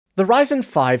The Ryzen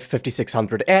 5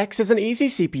 5600X is an easy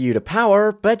CPU to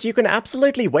power, but you can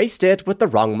absolutely waste it with the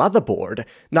wrong motherboard.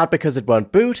 Not because it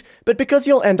won't boot, but because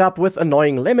you'll end up with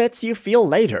annoying limits you feel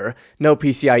later. No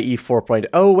PCIe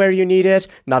 4.0 where you need it,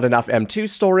 not enough M2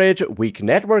 storage, weak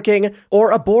networking, or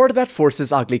a board that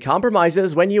forces ugly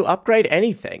compromises when you upgrade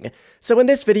anything. So in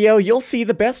this video, you'll see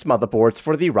the best motherboards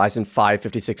for the Ryzen 5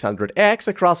 5600X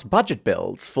across budget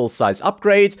builds, full-size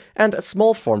upgrades, and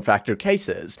small form factor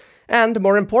cases. And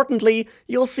more importantly,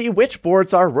 you'll see which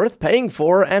boards are worth paying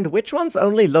for and which ones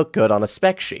only look good on a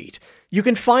spec sheet. You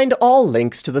can find all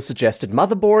links to the suggested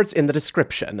motherboards in the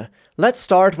description. Let's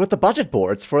start with the budget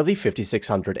boards for the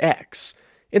 5600X.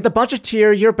 In the budget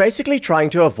tier, you're basically trying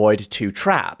to avoid two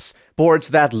traps: boards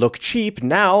that look cheap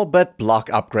now but block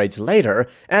upgrades later,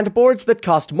 and boards that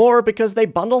cost more because they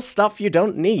bundle stuff you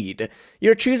don't need.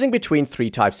 You're choosing between three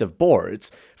types of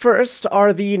boards. First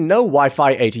are the no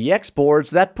Wi-Fi ATX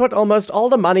boards that put almost all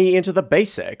the money into the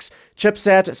basics: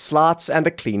 chipset, slots, and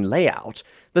a clean layout.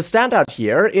 The standout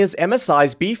here is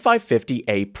MSI's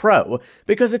B550A Pro,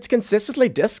 because it's consistently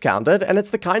discounted and it's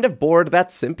the kind of board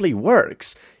that simply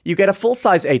works. You get a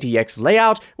full-size ATX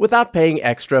layout without paying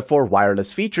extra for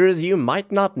wireless features you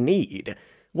might not need.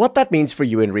 What that means for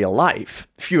you in real life: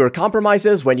 fewer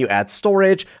compromises when you add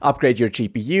storage, upgrade your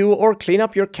GPU, or clean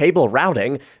up your cable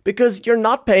routing, because you're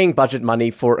not paying budget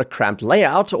money for a cramped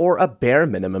layout or a bare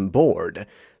minimum board.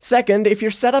 Second, if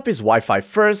your setup is Wi-Fi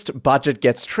first, budget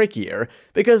gets trickier,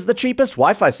 because the cheapest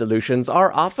Wi-Fi solutions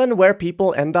are often where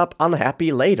people end up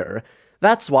unhappy later.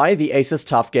 That's why the Asus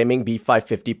TUF Gaming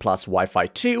B550 Plus Wi-Fi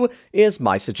 2 is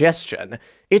my suggestion.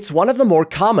 It's one of the more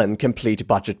common complete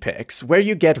budget picks, where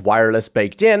you get wireless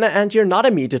baked in and you're not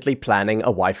immediately planning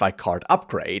a Wi-Fi card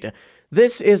upgrade.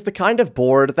 This is the kind of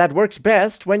board that works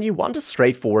best when you want a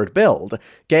straightforward build: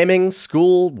 gaming,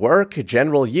 school, work,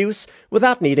 general use,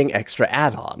 without needing extra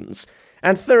add-ons.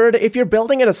 And third, if you're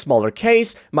building in a smaller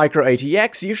case,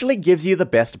 micro-ATX usually gives you the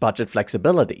best budget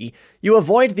flexibility. You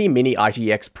avoid the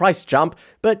Mini-ITX price jump,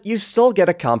 but you still get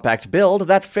a compact build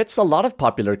that fits a lot of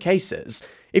popular cases.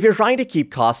 If you're trying to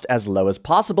keep cost as low as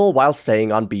possible while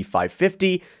staying on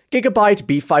B550, Gigabyte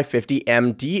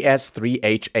B550M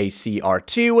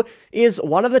DS3HACR2 is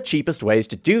one of the cheapest ways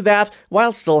to do that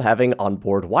while still having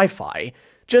onboard Wi-Fi.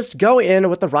 Just go in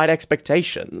with the right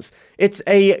expectations. It's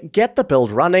a get the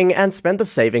build running and spend the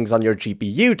savings on your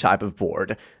GPU type of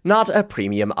board, not a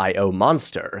premium I/O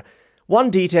monster. One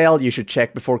detail you should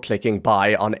check before clicking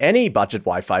buy on any budget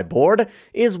Wi-Fi board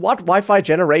is what Wi-Fi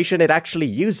generation it actually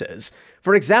uses.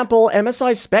 For example,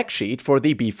 MSI's spec sheet for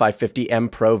the B550M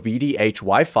Pro VDH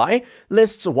Wi-Fi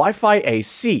lists Wi-Fi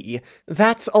AC.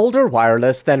 That's older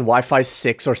wireless than Wi-Fi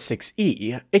 6 or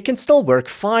 6E. It can still work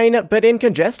fine, but in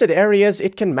congested areas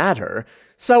it can matter.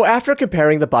 So after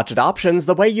comparing the budget options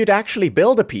the way you'd actually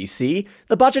build a PC,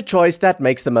 the budget choice that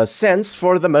makes the most sense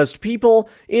for the most people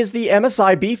is the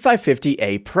MSI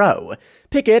B550A Pro.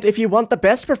 Pick it if you want the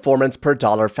best performance per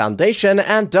dollar foundation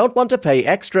and don't want to pay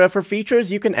extra for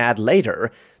features you can add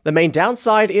later. The main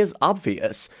downside is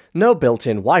obvious: no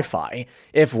built-in Wi-Fi.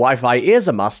 If Wi-Fi is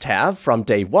a must-have from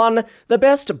day one, the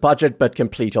best budget but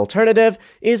complete alternative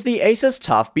is the Asus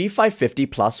TUF B550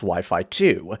 Plus Wi-Fi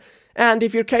 2. And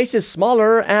if your case is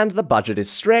smaller and the budget is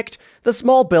strict, the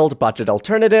small build budget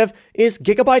alternative is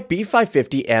Gigabyte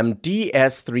B550M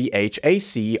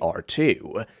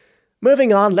DS3HACR2.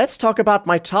 Moving on, let's talk about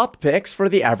my top picks for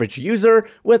the average user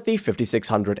with the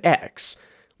 5600X.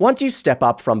 Once you step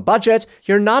up from budget,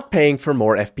 you're not paying for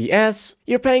more FPS,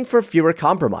 you're paying for fewer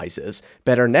compromises,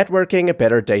 better networking,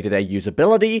 better day-to-day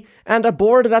usability, and a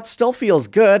board that still feels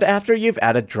good after you've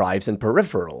added drives and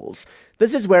peripherals.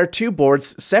 This is where two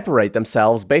boards separate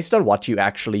themselves based on what you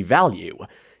actually value.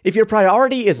 If your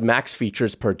priority is max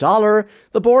features per dollar,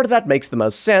 the board that makes the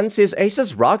most sense is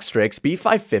Asus ROG Strix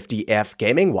B550F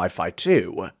Gaming Wi-Fi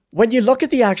 2. When you look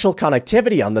at the actual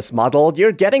connectivity on this model,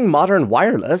 you're getting modern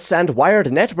wireless and wired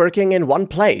networking in one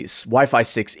place: Wi-Fi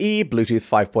 6E, Bluetooth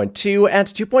 5.2, and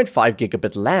 2.5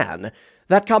 gigabit LAN.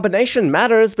 That combination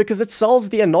matters because it solves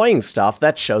the annoying stuff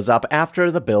that shows up after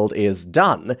the build is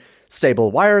done: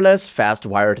 stable wireless, fast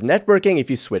wired networking if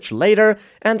you switch later,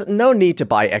 and no need to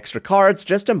buy extra cards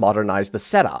just to modernize the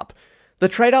setup. The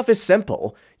trade-off is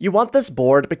simple: you want this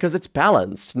board because it's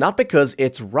balanced, not because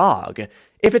it's ROG.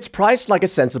 If it's priced like a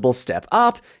sensible step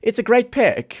up, it's a great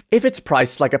pick. If it's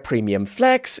priced like a premium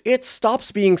flex, it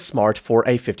stops being smart for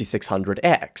a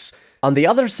 5600X. On the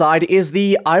other side is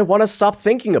the I wanna stop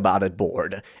thinking about it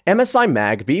board, MSI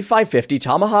Mag B550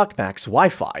 Tomahawk Max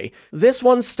Wi-Fi. This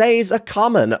one stays a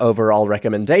common overall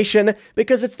recommendation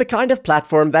because it's the kind of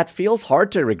platform that feels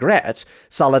hard to regret.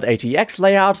 Solid ATX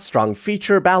layout, strong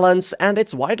feature balance, and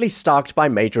it's widely stocked by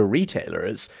major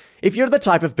retailers. If you're the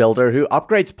type of builder who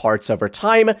upgrades parts over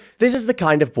time, this is the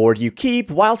kind of board you keep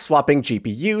while swapping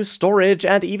GPU, storage,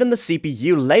 and even the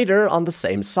CPU later on the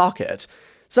same socket.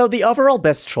 So the overall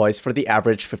best choice for the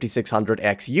average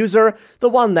 5600X user, the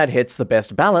one that hits the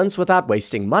best balance without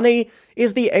wasting money,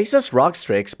 is the Asus ROG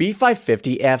Strix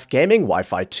B550F Gaming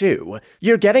Wi-Fi 2.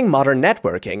 You're getting modern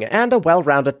networking and a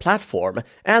well-rounded platform,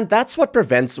 and that's what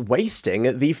prevents wasting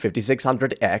the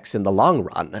 5600X in the long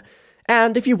run.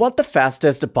 And if you want the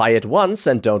fastest buy it once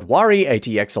and don't worry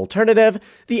ATX alternative,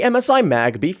 the MSI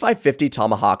Mag B550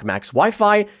 Tomahawk Max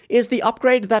Wi-Fi is the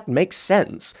upgrade that makes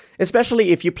sense,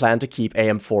 especially if you plan to keep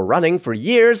AM4 running for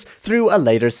years through a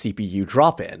later CPU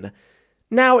drop-in.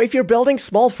 Now, if you're building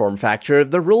small form factor,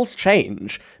 the rules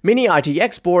change.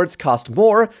 Mini-ITX boards cost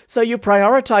more, so you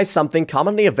prioritize something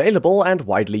commonly available and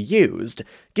widely used.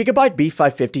 Gigabyte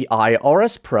B550i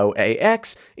Aorus Pro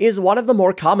AX is one of the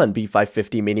more common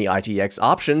B550 Mini-ITX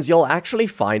options you'll actually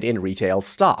find in retail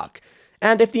stock.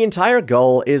 And if the entire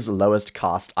goal is lowest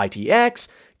cost ITX,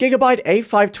 Gigabyte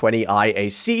A520i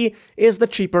AC is the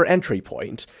cheaper entry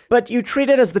point, but you treat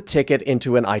it as the ticket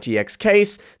into an ITX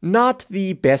case, not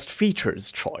the best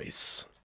features choice.